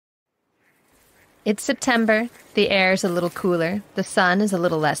It's September, the air's a little cooler, the sun is a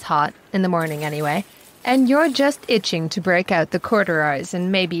little less hot, in the morning anyway, and you're just itching to break out the corduroys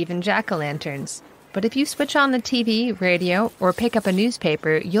and maybe even jack-o'-lanterns. But if you switch on the TV, radio, or pick up a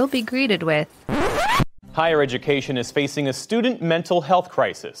newspaper, you'll be greeted with... Higher education is facing a student mental health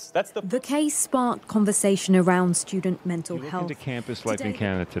crisis. The case sparked conversation around student mental health. Look into campus life in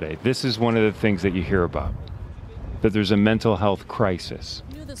Canada today. This is one of the things that you hear about, that there's a mental health crisis.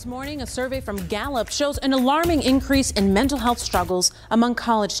 New this morning, a survey from Gallup shows an alarming increase in mental health struggles among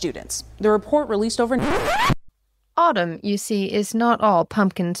college students. The report released overnight. Autumn, you see, is not all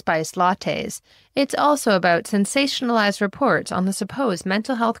pumpkin spice lattes. It's also about sensationalized reports on the supposed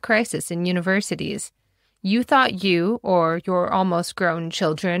mental health crisis in universities. You thought you, or your almost grown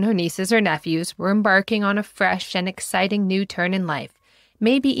children or nieces or nephews, were embarking on a fresh and exciting new turn in life,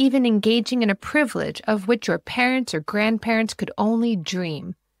 maybe even engaging in a privilege of which your parents or grandparents could only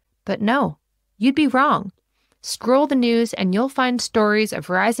dream. But no, you'd be wrong. Scroll the news and you'll find stories of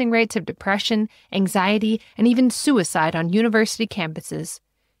rising rates of depression, anxiety, and even suicide on university campuses.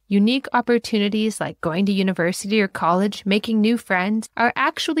 Unique opportunities like going to university or college, making new friends, are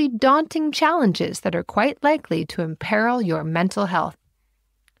actually daunting challenges that are quite likely to imperil your mental health.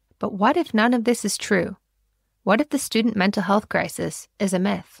 But what if none of this is true? What if the student mental health crisis is a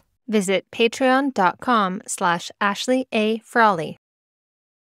myth? Visit patreon.com/Ashley A. Frawley